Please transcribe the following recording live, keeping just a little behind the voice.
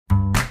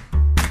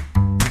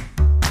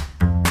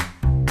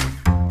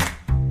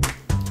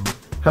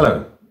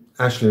Hello,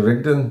 Ashley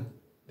Rigdon,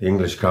 the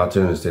English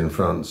cartoonist in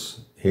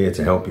France, here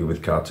to help you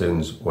with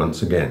cartoons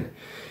once again.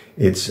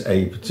 It's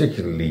a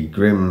particularly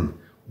grim,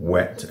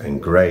 wet and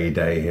grey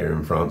day here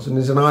in France, and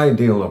it's an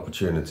ideal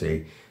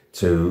opportunity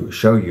to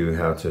show you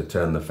how to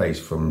turn the face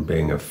from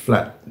being a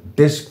flat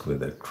disc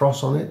with a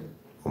cross on it,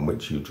 on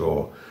which you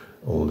draw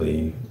all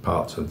the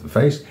parts of the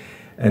face,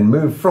 and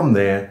move from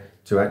there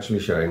to actually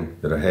showing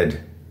that a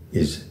head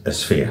is a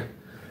sphere.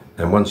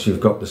 And once you've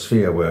got the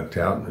sphere worked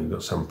out and you've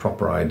got some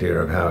proper idea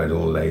of how it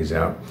all lays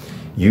out,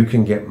 you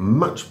can get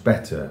much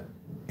better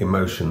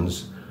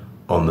emotions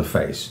on the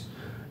face.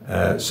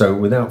 So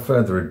without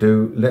further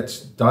ado,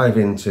 let's dive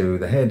into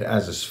the head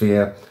as a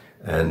sphere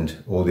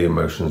and all the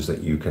emotions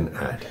that you can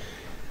add.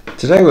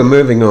 Today we're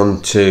moving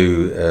on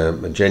to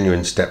a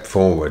genuine step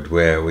forward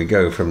where we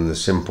go from the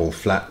simple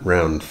flat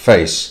round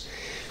face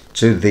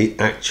to the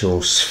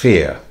actual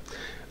sphere.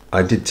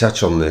 I did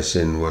touch on this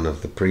in one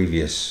of the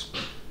previous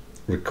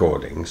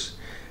recordings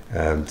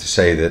to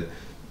say that,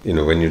 you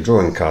know, when you're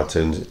drawing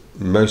cartoons,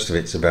 most of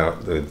it's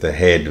about the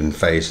head and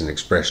face and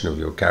expression of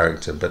your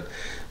character, but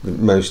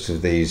most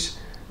of these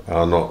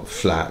are not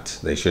flat.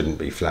 They shouldn't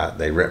be flat.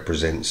 They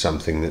represent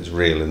something that's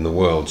real in the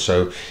world.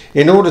 So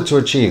in order to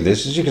achieve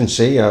this, as you can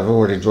see, I've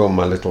already drawn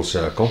my little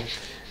circle,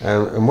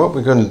 and what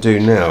we're going to do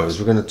now is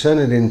we're going to turn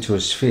it into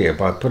a sphere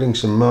by putting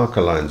some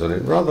marker lines on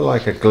it, rather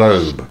like a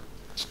globe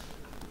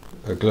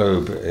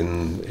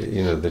in,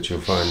 you know, that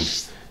you'll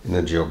find in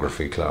a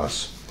geography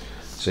class.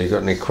 So you've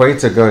got an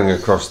equator going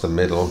across the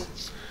middle,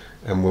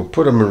 and we'll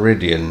put a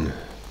meridian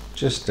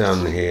just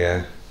down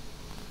here.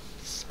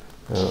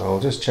 I'll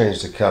just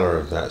change the colour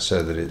of that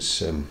so that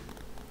it's a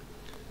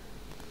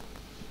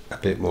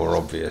bit more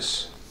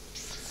obvious,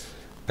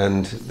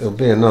 and there'll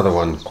be another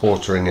one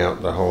quartering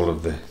out the whole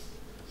of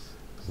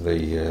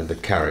the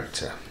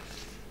character.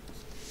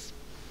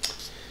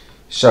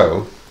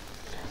 So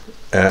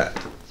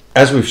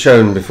as we've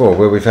shown before,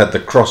 where we've had the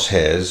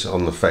crosshairs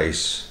on the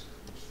face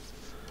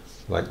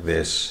like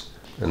this,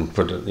 and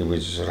we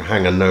sort of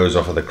hang a nose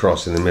off of the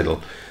cross in the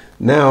middle.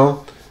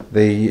 Now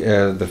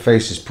the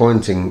face is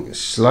pointing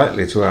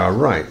slightly to our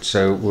right,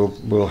 so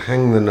we'll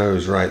hang the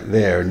nose right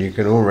there, and you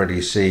can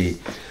already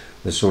see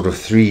the sort of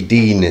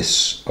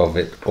 3D-ness of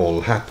it all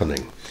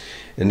happening.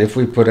 And if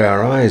we put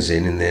our eyes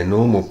in their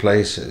normal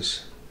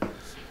places,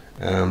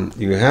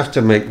 you have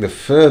to make the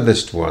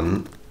furthest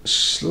one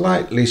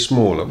slightly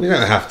smaller. We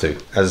don't have to,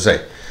 as I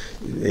say.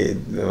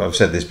 I've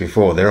said this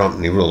before, there aren't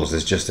any rules,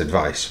 there's just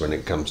advice when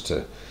it comes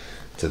to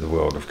the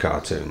world of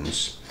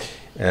cartoons.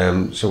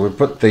 So we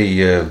put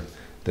the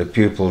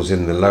pupils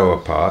in the lower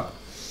part.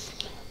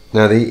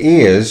 Now the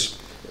ears,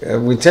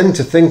 we tend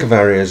to think of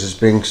our ears as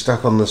being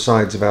stuck on the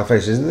sides of our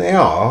faces, and they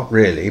are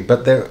really,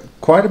 but they're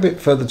quite a bit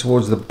further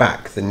towards the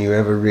back than you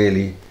ever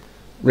really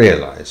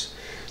realize.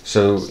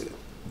 So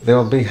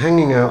they'll be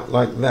hanging out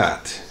like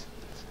that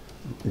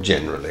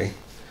generally.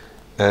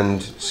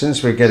 And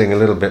since we're getting a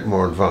little bit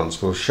more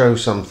advanced, we'll show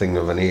something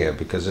of an ear,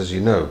 because as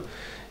you know,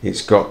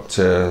 it's got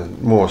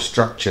more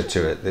structure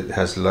to it. It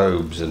has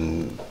lobes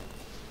and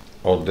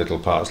odd little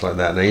parts like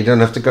that. Now you don't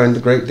have to go into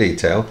great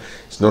detail.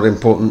 It's not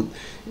important.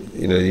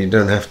 You know, you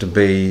don't have to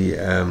be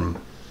a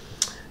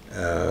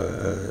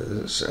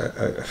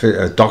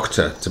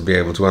doctor to be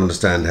able to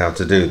understand how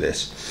to do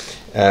this.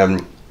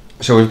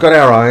 So we've got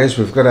our eyes,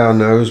 we've got our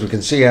nose. We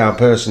can see our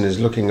person is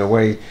looking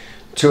away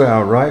to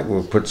our right.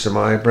 We'll put some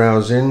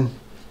eyebrows in,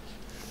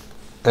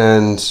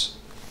 and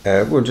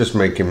we'll just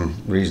make him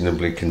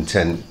reasonably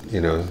content. You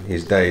know,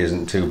 his day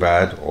isn't too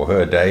bad, or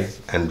her day,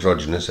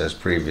 androgynous as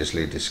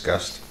previously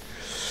discussed.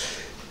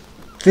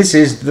 This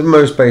is the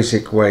most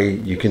basic way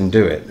you can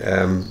do it.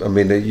 I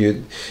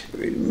mean,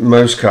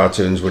 most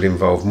cartoons would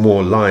involve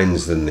more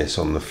lines than this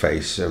on the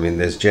face. I mean,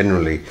 there's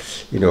generally,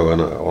 you know,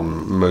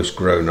 on most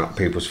grown-up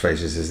people's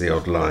faces, there's the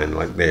odd line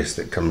like this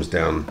that comes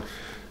down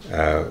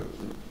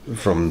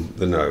from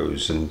the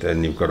nose, and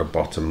then you've got a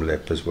bottom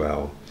lip as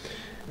well.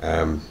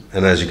 And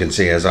as you can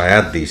see, as I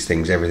add these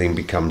things, everything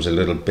becomes a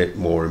little bit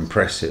more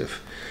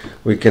impressive.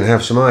 We can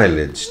have some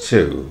eyelids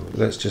too.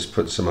 Let's just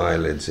put some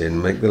eyelids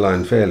in, make the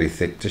line fairly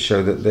thick to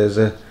show that there's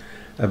a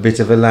bit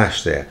of a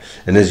lash there.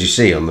 And as you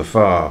see on the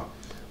far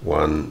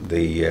one,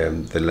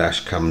 the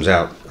lash comes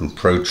out and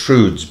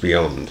protrudes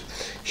beyond,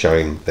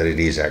 showing that it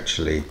is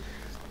actually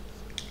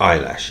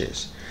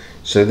eyelashes.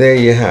 So there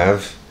you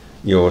have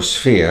your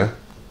sphere.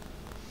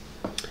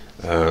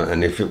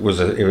 And if it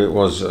was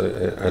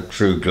a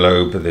true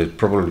globe, there'd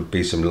probably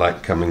be some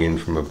light coming in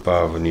from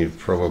above, and you'd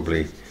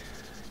probably,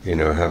 you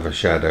know, have a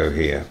shadow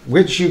here,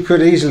 which you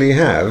could easily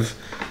have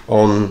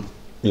on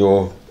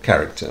your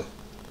character.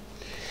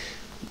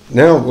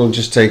 Now we'll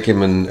just take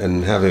him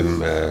and have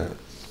him a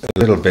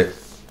little bit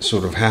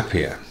sort of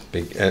happier.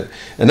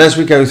 And as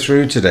we go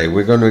through today,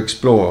 we're going to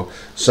explore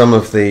some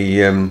of the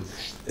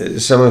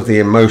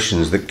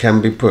emotions that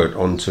can be put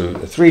onto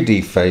a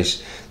 3D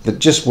face that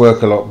just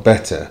work a lot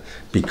better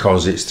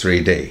because it's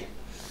 3D.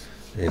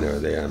 You know,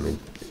 I mean,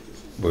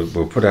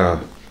 we'll put our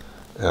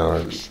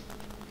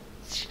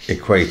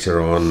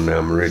equator on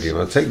our meridian.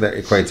 I'll take that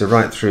equator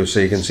right through so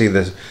you can see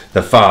the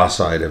far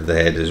side of the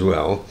head as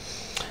well.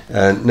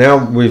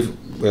 Now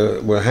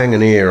we'll hang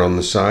an ear on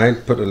the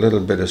side, put a little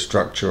bit of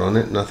structure on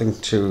it, nothing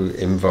too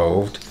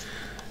involved.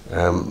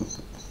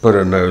 Put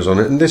a nose on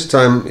it, and this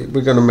time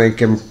we're going to make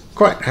him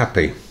quite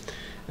happy.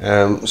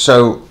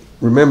 So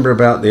remember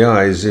about the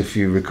eyes. If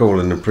you recall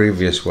in the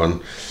previous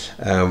one,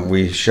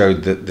 we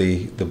showed that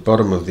the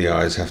bottom of the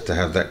eyes have to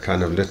have that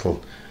kind of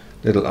little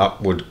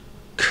upward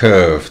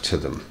curve to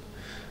them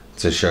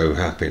to show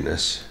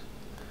happiness,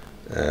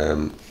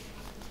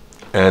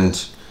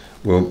 and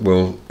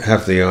we'll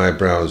have the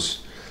eyebrows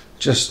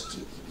just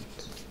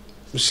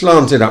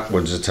slanted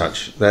upwards a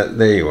touch.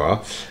 There you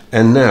are.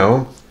 And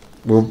now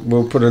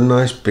we'll put a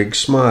nice big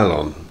smile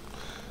on,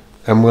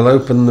 and we'll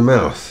open the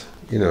mouth,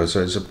 you know,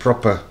 so it's a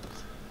proper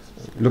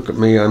look at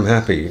me, I'm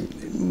happy.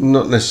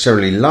 Not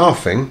necessarily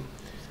laughing.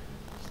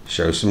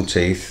 Show some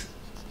teeth.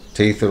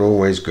 Teeth are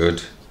always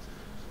good.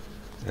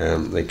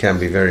 They can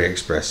be very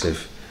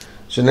expressive.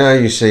 So now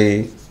you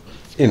see,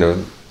 you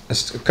know, a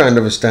kind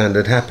of a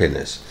standard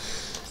happiness,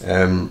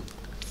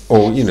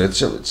 or you know,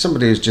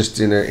 somebody who's just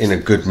in a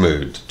good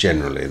mood.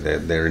 Generally,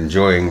 they're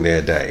enjoying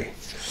their day.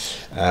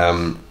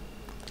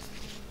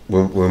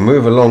 We'll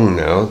move along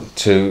now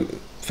to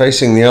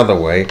facing the other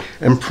way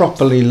and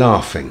properly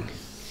laughing.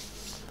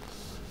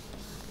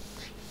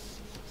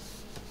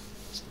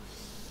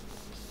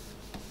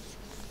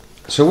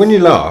 So when you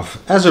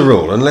laugh, as a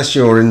rule, unless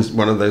you're in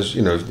one of those,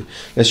 you know,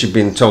 unless you've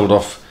been told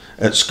off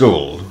at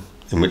school,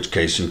 in which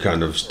case you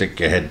kind of stick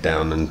your head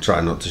down and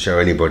try not to show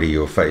anybody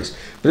your face.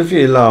 But if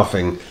you're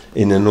laughing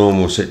in a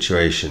normal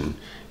situation,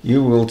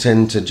 you will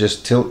tend to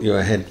just tilt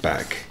your head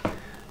back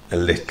a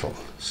little.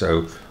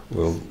 So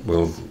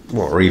well,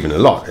 or even a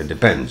lot, it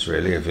depends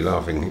really. If you're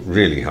laughing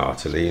really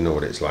heartily, you know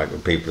what it's like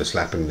when people are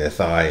slapping their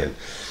thigh and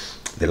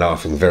they're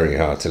laughing very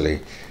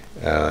heartily,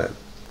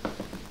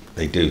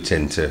 they do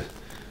tend to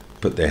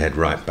put their head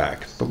right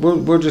back. But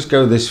we'll just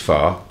go this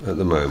far at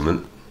the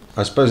moment.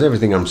 I suppose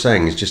everything I'm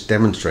saying is just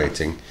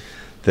demonstrating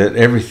that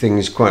everything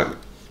is quite,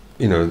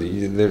 you know,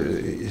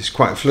 it's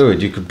quite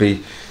fluid.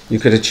 You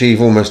could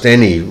achieve almost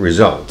any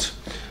result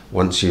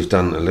once you've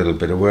done a little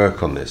bit of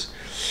work on this.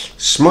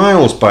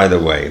 Smiles, by the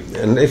way,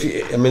 and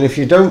if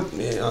you don't,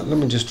 let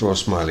me just draw a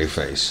smiley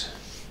face.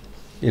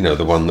 You know,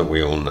 the one that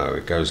we all know.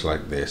 It goes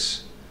like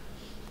this.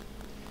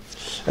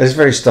 And it's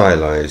very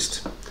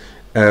stylized,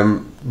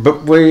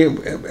 but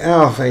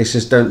our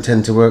faces don't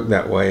tend to work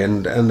that way,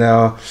 and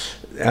our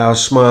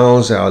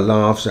smiles, our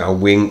laughs, our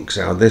winks,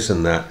 our this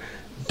and that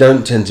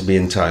don't tend to be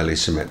entirely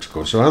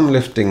symmetrical. So I'm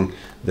lifting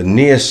the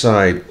near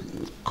side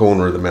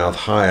corner of the mouth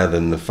higher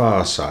than the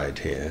far side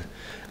here,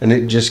 and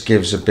it just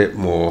gives a bit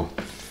more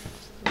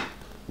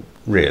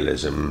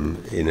realism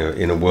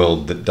in a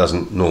world that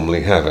doesn't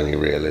normally have any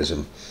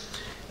realism.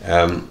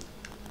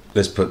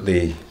 Let's put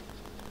the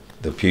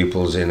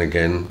pupils in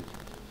again,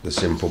 the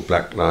simple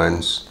black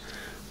lines.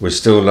 We're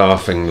still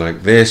laughing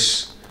like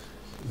this,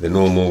 the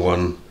normal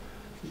one.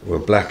 We'll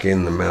black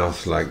in the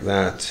mouth like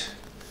that,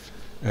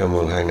 and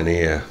we'll hang an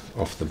ear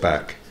off the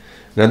back.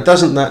 Now,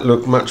 doesn't that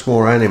look much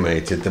more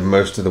animated than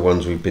most of the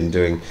ones we've been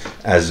doing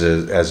as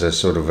a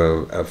sort of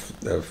a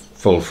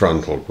full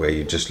frontal, where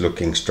you're just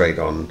looking straight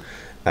on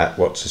at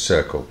what's a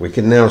circle? We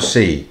can now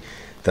see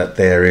that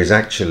there is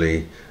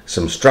actually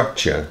some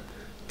structure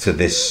to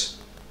this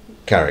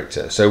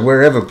character. So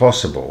wherever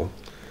possible,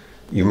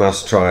 you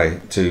must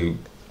try to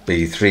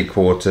be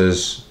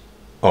 3/4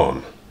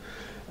 on.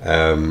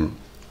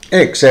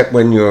 Except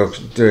when you're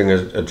doing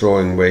a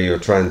drawing where you're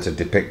trying to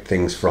depict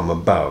things from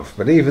above.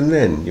 But even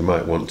then, you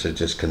might want to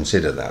just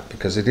consider that,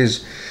 because it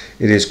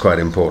is quite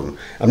important.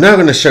 I'm now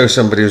going to show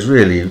somebody who's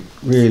really,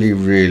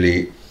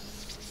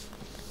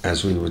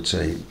 as we would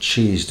say,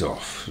 cheesed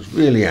off,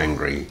 really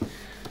angry.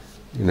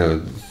 You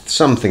know,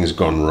 something's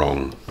gone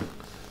wrong,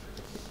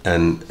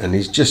 and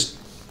he's just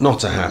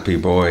not a happy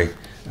boy.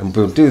 And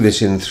we'll do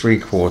this in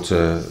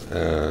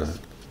 3/4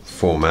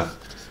 format,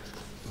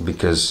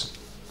 because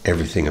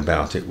everything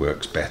about it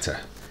works better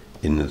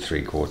in the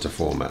 3/4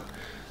 format.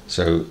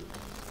 So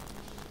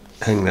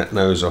hang that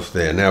nose off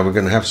there. Now we're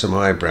going to have some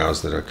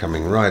eyebrows that are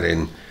coming right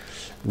in,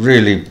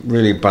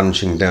 really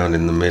bunching down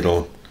in the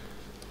middle.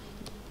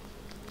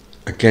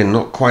 Again,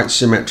 not quite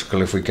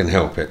symmetrical if we can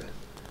help it.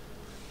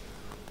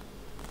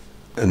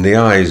 And the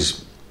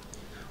eyes,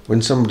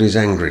 when somebody's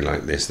angry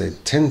like this, they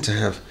tend to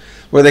have,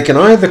 well, they can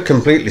either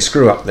completely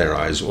screw up their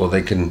eyes, or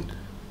they can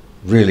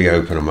really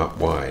open them up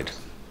wide.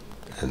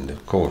 And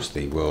of course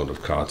the world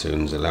of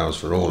cartoons allows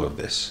for all of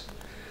this.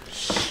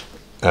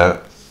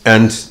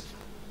 And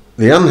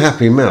the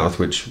unhappy mouth,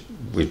 which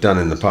we've done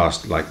in the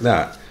past like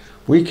that,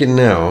 we can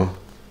now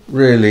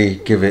really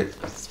give it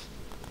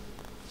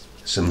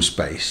some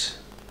space.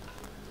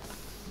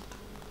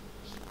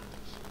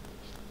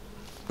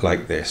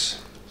 Like this.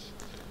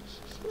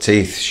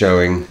 Teeth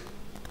showing.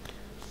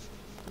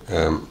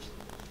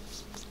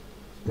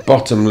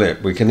 Bottom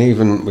lip, we can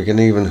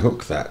even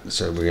hook that,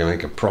 so we're going to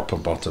make a proper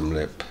bottom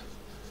lip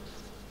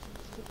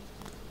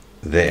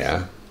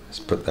there. Let's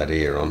put that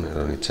ear on. It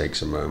only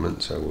takes a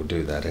moment, so we'll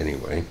do that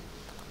anyway.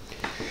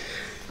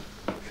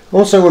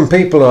 Also, when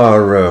people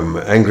are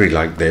angry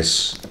like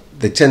this,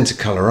 they tend to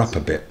colour up a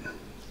bit.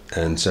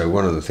 And so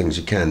one of the things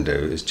you can do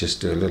is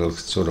just do a little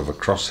sort of a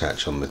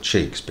crosshatch on the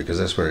cheeks, because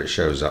that's where it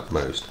shows up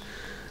most.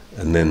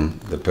 And then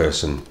the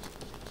person,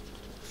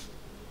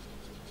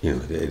 you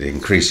know, it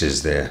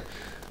increases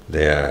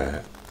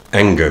their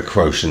anger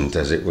quotient,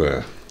 as it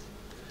were.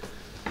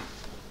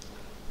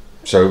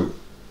 So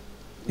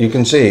you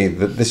can see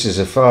that this is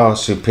a far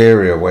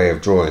superior way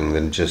of drawing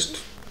than just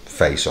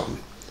face on.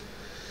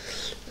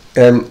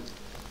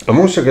 I'm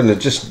also going to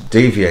just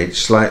deviate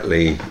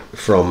slightly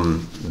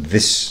from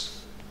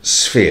this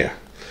sphere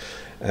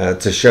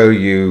to show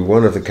you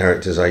one of the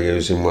characters I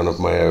use in one of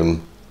my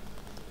own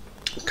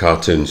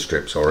cartoon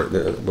strips, or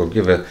we'll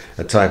give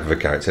a type of a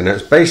character. Now,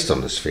 it's based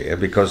on a sphere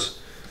because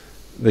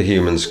the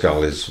human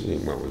skull is,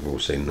 well, we've all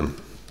seen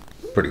them,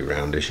 pretty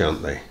roundish,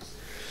 aren't they?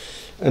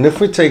 And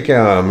if we take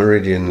our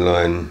meridian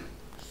line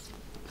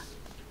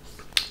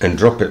and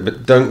drop it,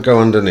 but don't go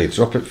underneath,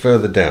 drop it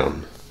further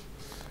down,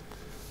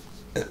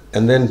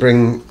 and then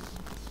bring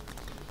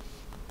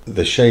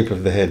the shape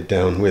of the head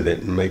down with it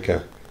and make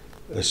a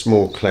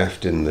small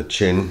cleft in the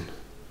chin.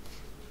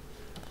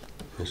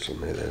 Actually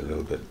make that a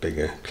little bit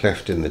bigger,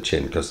 cleft in the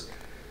chin, because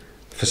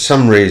for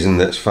some reason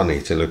that's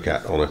funny to look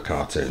at on a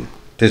cartoon.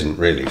 It isn't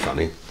really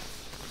funny,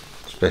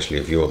 especially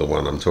if you're the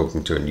one I'm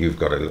talking to and you've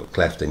got a little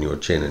cleft in your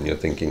chin and you're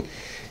thinking,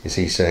 is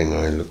he saying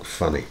I look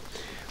funny?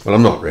 Well,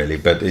 I'm not really,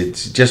 but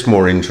it's just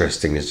more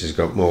interesting. It's just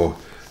got more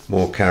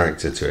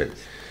character to it.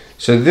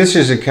 So this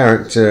is a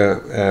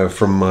character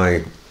from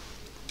my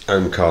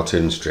own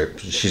cartoon strip.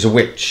 She's a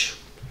witch,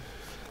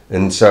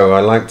 and so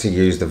I like to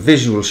use the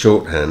visual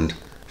shorthand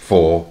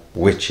for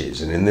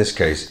witches, and in this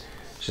case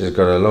she's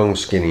got a long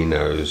skinny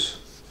nose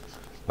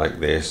like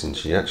this, and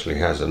she actually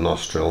has a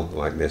nostril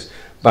like this,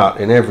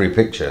 but in every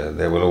picture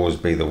there will always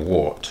be the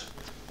wart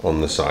on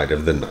the side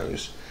of the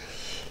nose.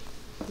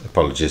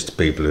 Apologies to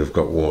people who've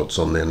got warts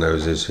on their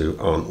noses who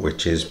aren't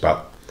witches,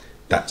 but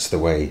that's the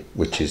way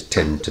witches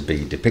tend to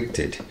be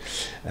depicted.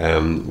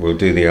 We'll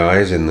do the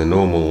eyes in the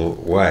normal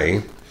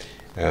way,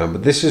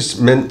 but this is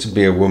meant to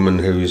be a woman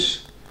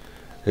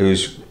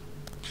who's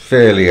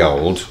fairly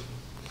old,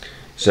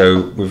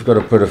 so we've got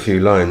to put a few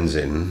lines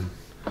in.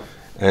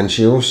 And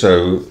she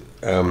also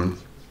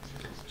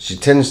she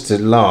tends to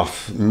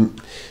laugh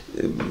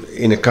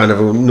in a kind of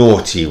a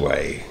naughty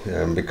way,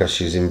 because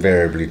she's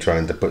invariably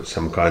trying to put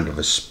some kind of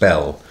a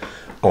spell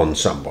on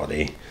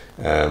somebody.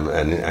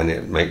 And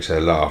it makes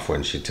her laugh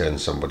when she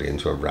turns somebody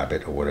into a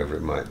rabbit or whatever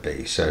it might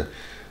be. So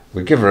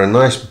we give her a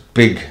nice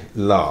big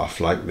laugh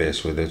like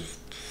this with a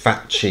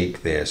fat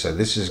cheek there. So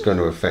this is going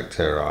to affect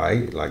her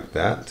eye like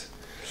that,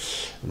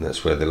 and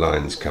that's where the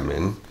lines come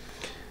in.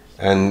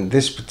 And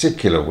this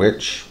particular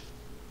witch,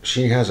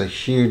 she has a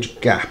huge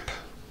gap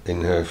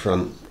in her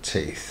front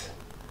teeth.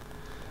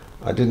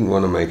 I didn't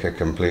want to make her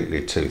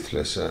completely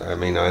toothless. I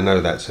mean, I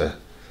know that's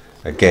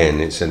again,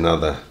 it's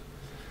another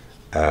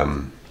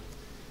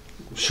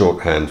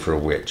shorthand for a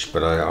witch,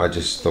 but I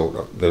just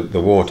thought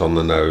the wart on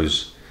the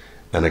nose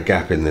and a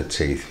gap in the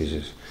teeth is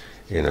just,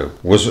 you know,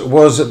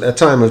 was at the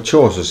time of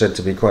Chaucer said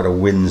to be quite a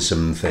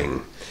winsome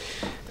thing.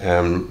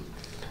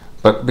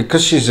 But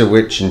because she's a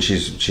witch and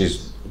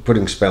she's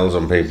putting spells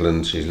on people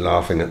and she's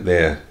laughing at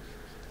their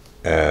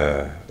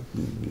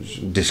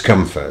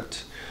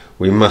discomfort,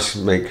 we must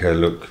make her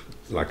look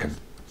like a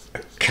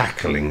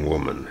cackling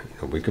woman.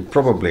 You know, we could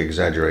probably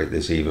exaggerate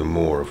this even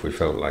more if we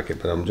felt like it,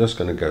 but I'm just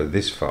going to go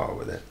this far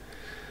with it.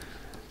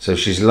 So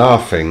she's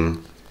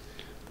laughing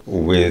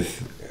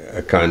with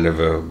a kind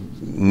of a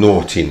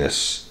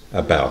naughtiness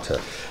about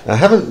her. I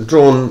haven't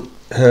drawn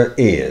her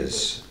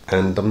ears,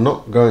 and I'm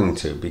not going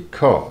to,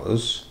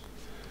 because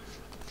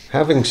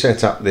having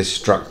set up this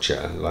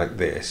structure like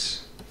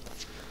this,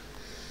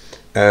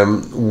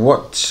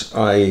 what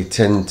I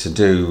tend to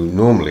do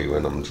normally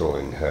when I'm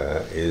drawing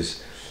her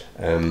is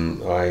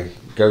I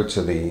go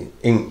to the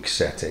ink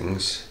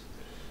settings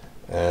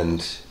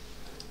and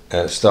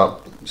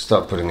start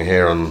putting a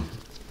hair on.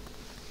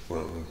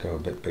 Well, we'll go a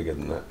bit bigger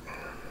than that.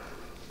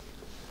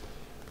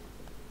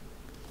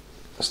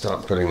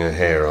 Start putting her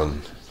hair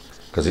on,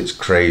 because it's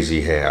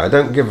crazy hair. I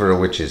don't give her a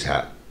witch's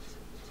hat.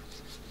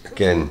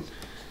 Again,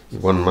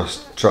 one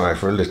must try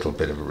for a little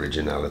bit of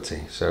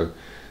originality. So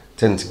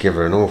tend to give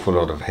her an awful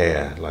lot of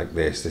hair like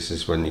this. This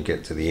is when you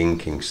get to the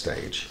inking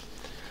stage.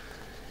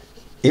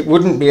 It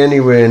wouldn't be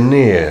anywhere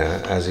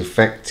near as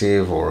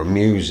effective or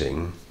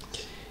amusing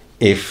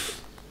if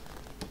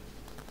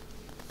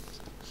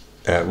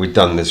we'd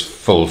done this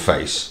full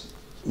face.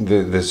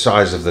 The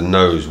size of the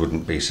nose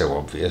wouldn't be so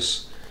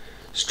obvious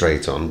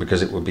straight on,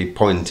 because it would be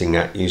pointing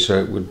at you, so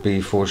it would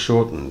be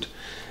foreshortened.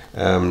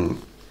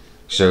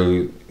 So,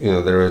 you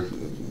know, there are,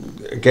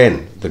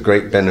 again, the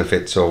great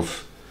benefits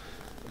of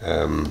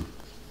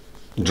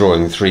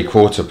drawing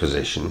three-quarter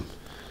position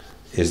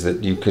is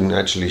that you can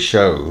actually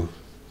show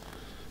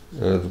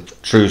the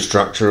true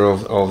structure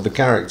of the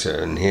character.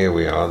 And here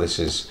we are.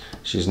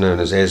 She's known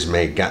as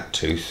Esme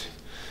Gattooth,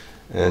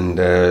 and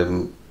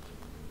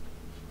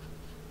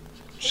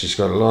she's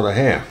got a lot of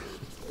hair,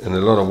 and a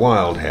lot of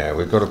wild hair.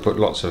 We've got to put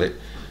lots of it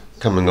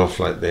coming off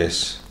like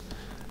this,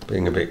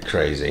 being a bit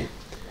crazy.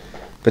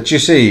 But you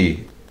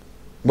see,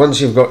 once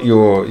you've got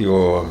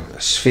your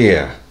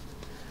sphere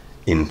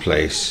in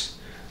place,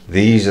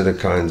 these are the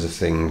kinds of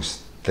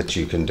things that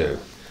you can do.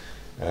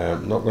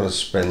 I'm not going to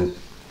spend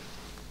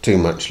too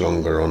much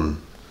longer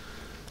on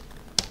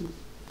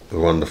the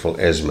wonderful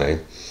Esme.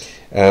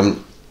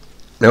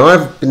 Now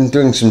I've been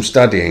doing some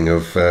studying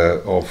of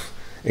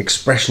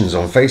expressions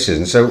on faces,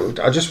 and so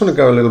I just want to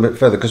go a little bit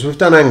further, because we've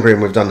done angry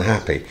and we've done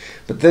happy,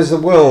 but there's a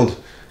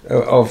world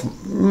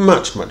of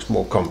much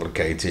more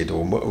complicated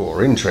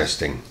or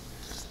interesting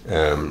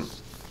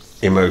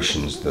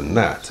emotions than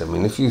that. I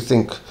mean, if you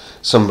think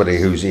somebody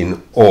who's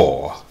in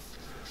awe,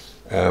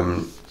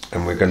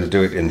 and we're going to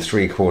do it in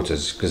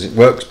 3/4 because it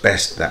works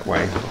best that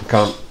way. I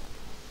can't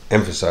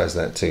emphasize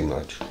that too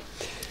much.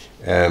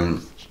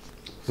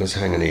 Let's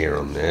hang an ear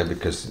on there,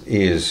 because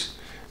ears,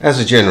 as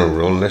a general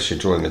rule, unless you're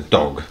drawing a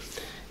dog,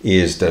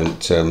 ears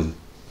don't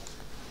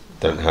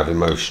have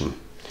emotion.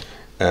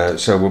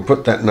 So we'll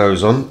put that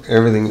nose on.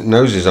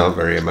 Noses aren't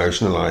very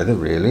emotional either,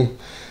 really.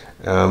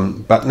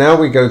 But now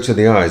we go to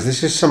the eyes.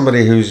 This is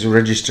somebody who's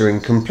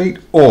registering complete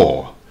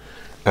awe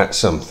at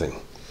something.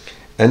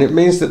 And it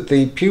means that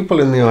the pupil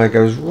in the eye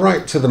goes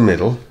right to the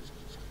middle,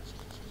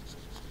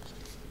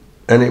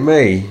 and it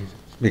may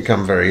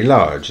become very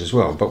large as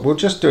well, but we'll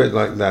just do it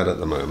like that at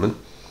the moment.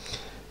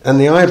 And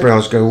the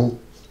eyebrows go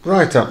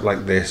right up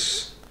like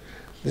this.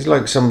 It's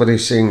like somebody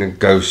seeing a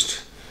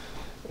ghost.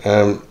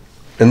 And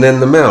then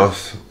the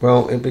mouth,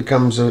 well, it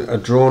becomes a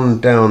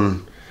drawn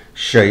down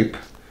shape.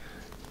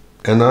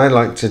 And I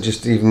like to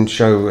just even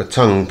show a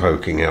tongue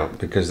poking out,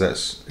 because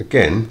that's,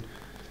 again,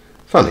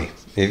 funny.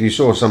 If you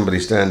saw somebody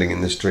standing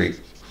in the street,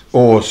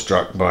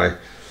 awestruck by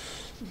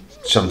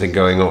something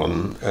going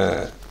on,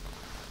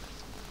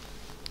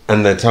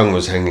 and their tongue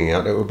was hanging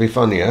out, it would be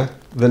funnier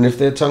than if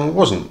their tongue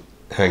wasn't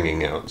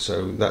hanging out.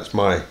 So that's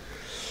my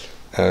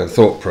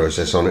thought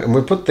process on it. And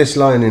we'll put this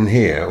line in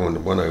here,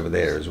 and one over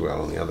there as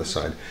well on the other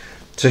side,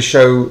 to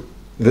show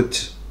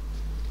that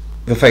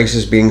the face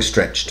is being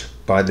stretched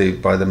by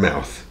the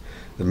mouth.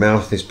 The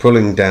mouth is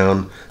pulling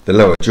down the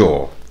lower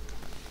jaw.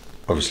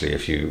 Obviously,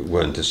 if you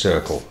weren't a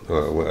circle,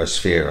 or a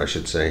sphere I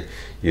should say,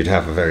 you'd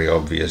have a very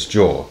obvious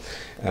jaw.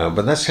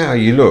 But that's how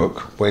you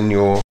look when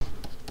you're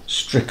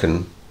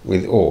stricken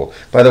with awe.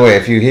 By the way,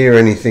 if you hear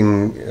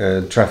anything,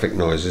 traffic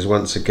noises,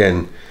 once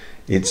again,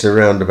 it's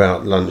around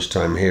about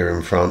lunchtime here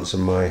in France,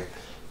 and my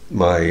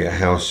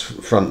house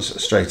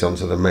fronts straight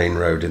onto the main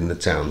road in the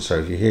town. So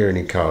if you hear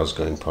any cars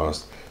going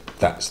past,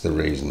 that's the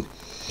reason.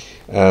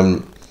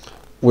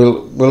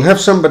 We'll have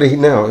somebody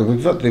now.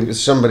 We've got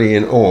somebody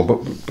in awe,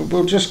 but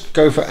we'll just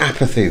go for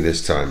apathy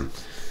this time.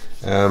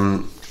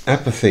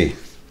 Apathy.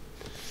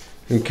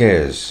 Who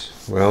cares?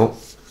 Well,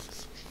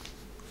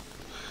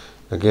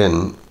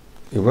 again,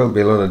 it won't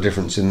be a lot of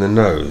difference in the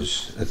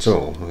nose at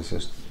all. Let's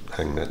just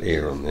hang that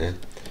ear on there.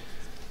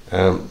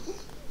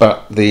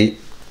 But the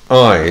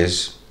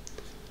eyes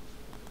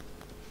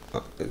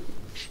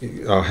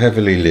are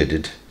heavily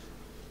lidded,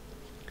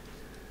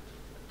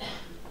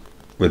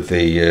 with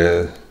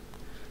the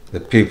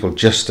pupil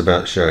just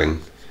about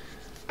showing.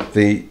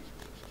 The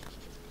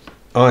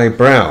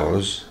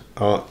eyebrows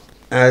are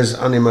as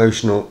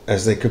unemotional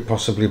as they could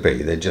possibly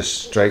be. They're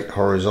just straight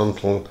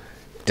horizontal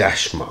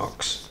dash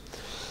marks.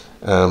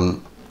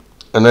 And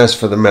as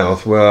for the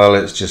mouth, well,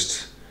 it's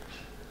just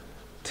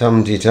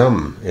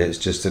tum-de-tum. It's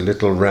just a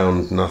little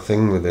round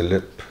nothing with a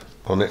lip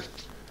on it.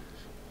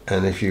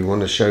 And if you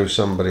want to show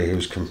somebody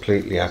who's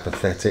completely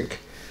apathetic,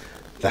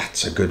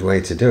 that's a good way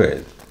to do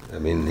it. I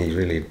mean, he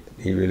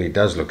really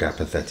does look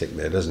apathetic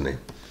there, doesn't he?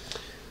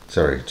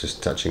 Sorry,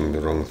 just touching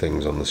the wrong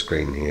things on the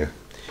screen here.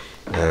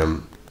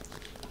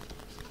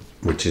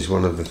 Which is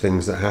one of the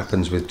things that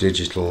happens with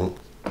digital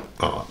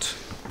art.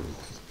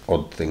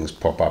 Odd things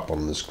pop up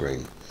on the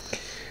screen.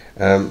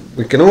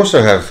 We can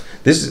also have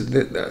this.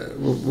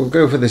 We'll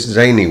go for this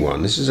zany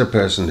one. This is a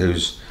person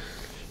who's,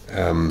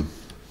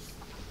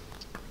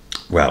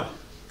 well,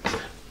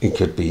 he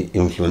could be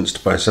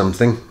influenced by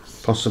something,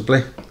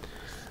 possibly.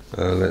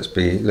 Let's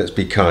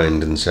be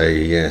kind and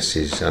say yes,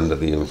 he's under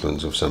the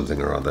influence of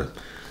something or other.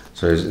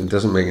 So it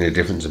doesn't make any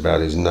difference about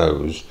his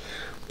nose,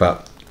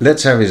 but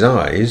let's have his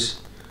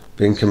eyes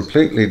being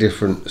completely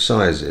different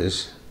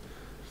sizes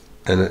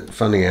and at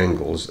funny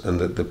angles, and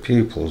that the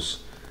pupils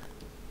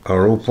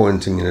are all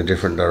pointing in a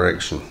different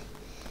direction.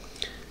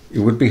 It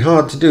would be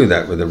hard to do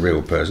that with a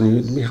real person.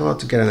 It would be hard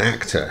to get an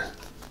actor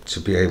to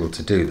be able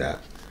to do that.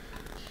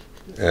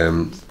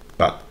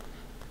 But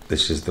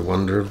this is the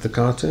wonder of the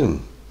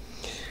cartoon.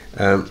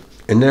 And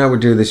now we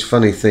do this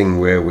funny thing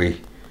where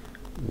we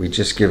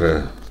just give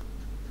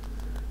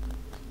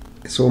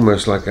it's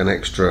almost like an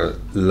extra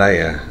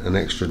layer, an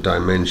extra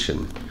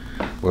dimension,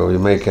 where we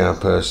make our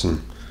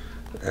person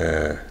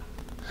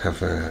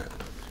have a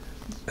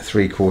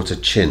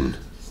 3/4 chin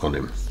on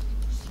him.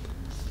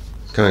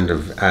 Kind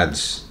of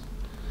adds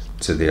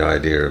to the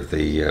idea of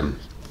the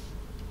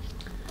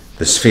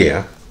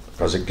sphere,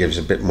 because it gives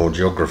a bit more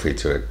geography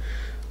to it.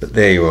 But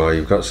there you are,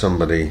 you've got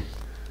somebody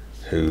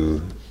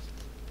who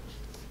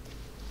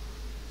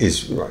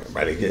is, right,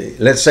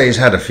 let's say he's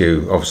had a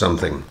few of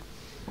something,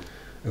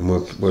 and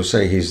we'll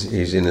say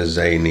he's in a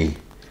zany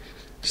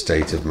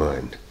state of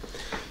mind.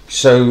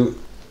 So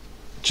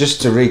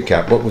just to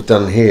recap, what we've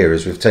done here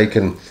is we've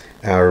taken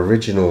our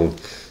original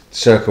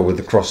circle with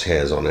the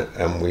crosshairs on it,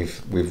 and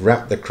we've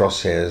wrapped the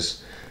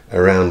crosshairs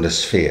around a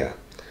sphere,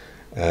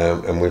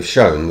 and we've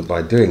shown that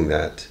by doing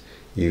that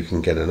you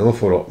can get an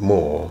awful lot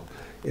more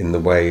in the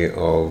way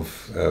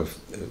of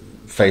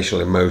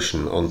facial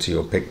emotion onto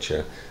your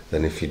picture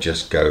than if you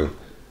just go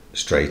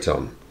straight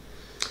on.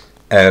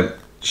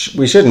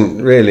 We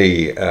shouldn't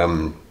really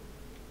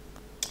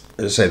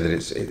say that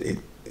it's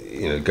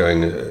you know,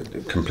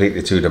 going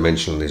completely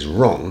two-dimensional is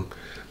wrong,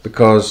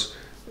 because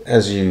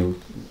as you,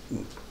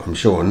 I'm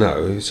sure,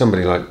 know,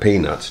 somebody like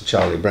Peanuts,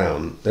 Charlie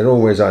Brown, they're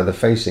always either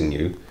facing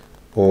you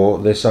or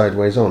they're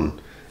sideways on,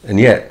 and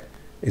yet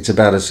it's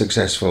about as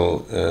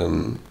successful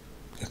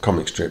a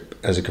comic strip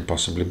as it could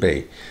possibly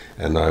be.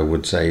 And I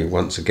would say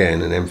once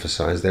again and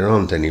emphasize, there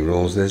aren't any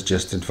rules, there's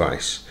just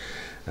advice.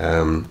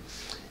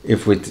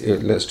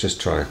 Let's just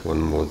try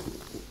one more.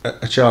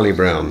 A Charlie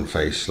Brown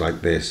face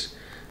like this,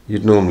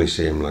 you'd normally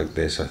see him like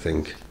this, I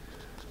think.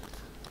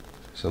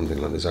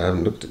 Something like this. I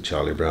haven't looked at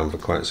Charlie Brown for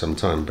quite some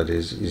time, but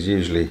he's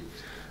usually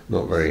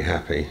not very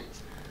happy.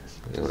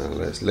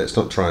 Let's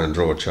not try and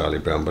draw Charlie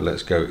Brown, but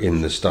let's go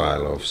in the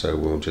style of, so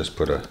we'll just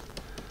put a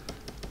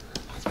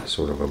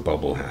sort of a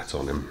bobble hat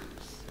on him,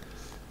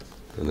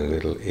 and a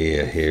little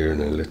ear here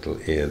and a little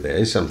ear there.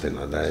 It's something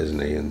like that, isn't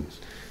he? And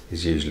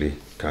he's usually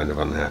kind of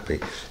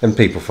unhappy, and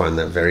people find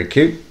that very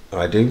cute.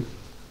 I do,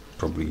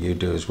 probably you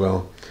do as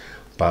well,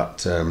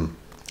 but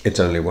it's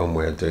only one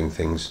way of doing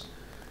things,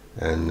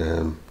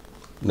 and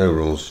no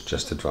rules,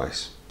 just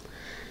advice.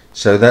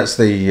 So that's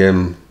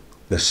the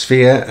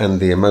sphere and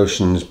the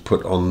emotions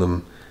put on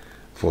them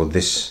for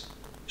this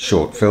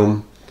short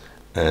film,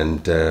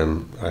 and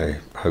I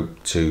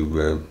hope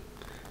to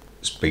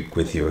speak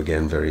with you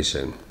again very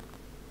soon.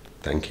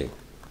 Thank you.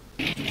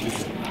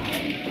 53.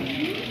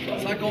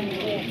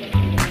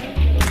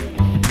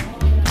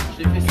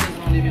 J'ai fait 16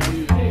 ans les vernis.